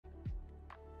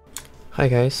Hi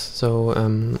guys,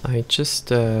 I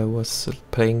just was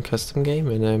playing custom game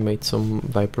and I made some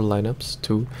Viper lineups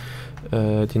to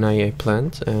deny a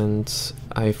plant, and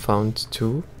I found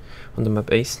two on the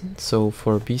map Ascent. So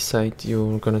for B side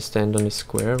you're gonna stand on a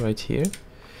square right here,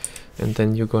 and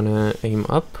then you're gonna aim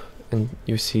up and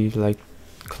you see like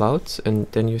clouds, and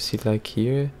then you see like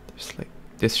here there's like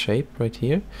this shape right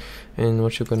here, and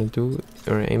what you're gonna do,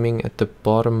 you're aiming at the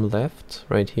bottom left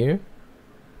right here,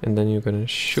 and then you're gonna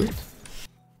shoot.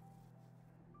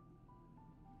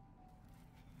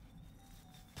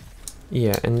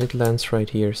 Yeah, and it lands right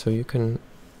here, so you can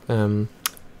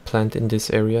plant in this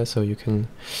area so you can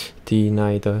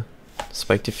deny the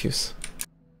spike diffuse.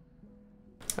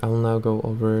 I'll now go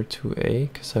over to A,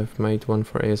 because I've made one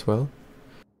for A as well.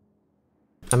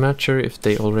 I'm not sure if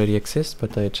they already exist,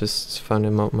 but I just found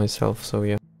them out myself, so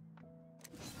yeah.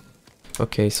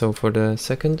 Okay, so for the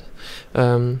second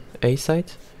A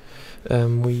site,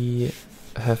 we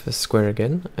have a square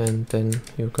again, and then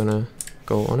you're gonna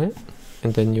go on it,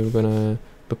 and then you're gonna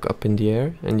look up in the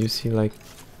air and you see like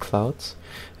clouds,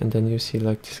 and then you see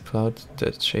like this cloud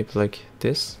that's shaped like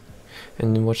this,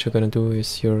 and what you're gonna do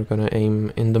is you're gonna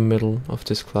aim in the middle of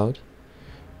this cloud,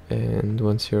 and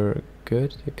once you're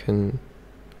good you can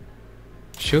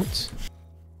shoot.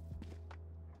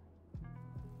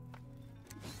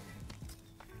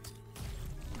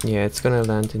 Yeah, it's gonna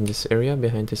land in this area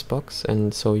behind this box,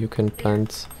 and so you can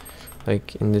plant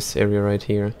like in this area right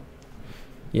here.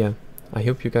 Yeah, I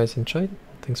hope you guys enjoyed.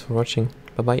 Thanks for watching.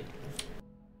 Bye bye.